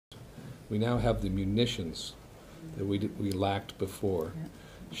We now have the munitions that we lacked before.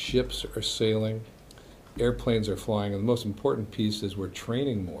 Ships are sailing, airplanes are flying, and the most important piece is we're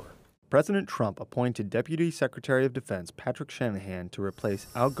training more. President Trump appointed Deputy Secretary of Defense Patrick Shanahan to replace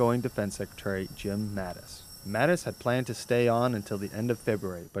outgoing Defense Secretary Jim Mattis. Mattis had planned to stay on until the end of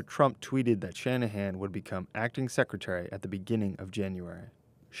February, but Trump tweeted that Shanahan would become acting secretary at the beginning of January.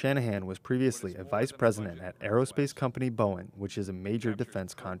 Shanahan was previously a vice president at aerospace company Boeing, which is a major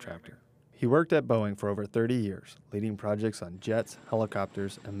defense contractor. He worked at Boeing for over 30 years, leading projects on jets,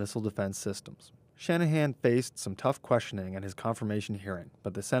 helicopters, and missile defense systems. Shanahan faced some tough questioning at his confirmation hearing,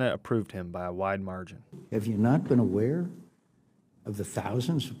 but the Senate approved him by a wide margin. Have you not been aware of the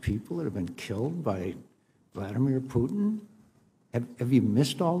thousands of people that have been killed by Vladimir Putin? Have you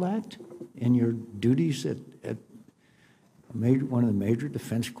missed all that in your duties at one of the major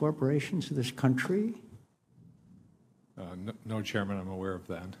defense corporations of this country? No, Chairman, I'm aware of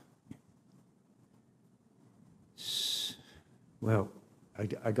that. Well,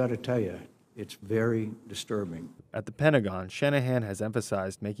 I got to tell you, it's very disturbing. At the Pentagon, Shanahan has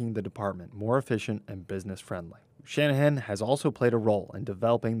emphasized making the department more efficient and business-friendly. Shanahan has also played a role in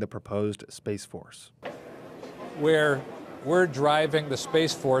developing the proposed Space Force. Where we're driving the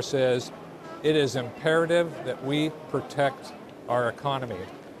Space Force is, it is imperative that we protect our economy.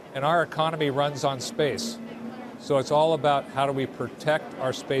 And our economy runs on space. So it's all about how do we protect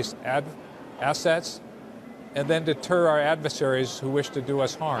our space assets and then deter our adversaries who wish to do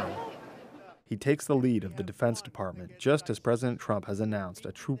us harm. He takes the lead of the Defense Department just as President Trump has announced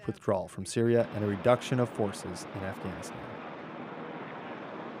a troop withdrawal from Syria and a reduction of forces in Afghanistan.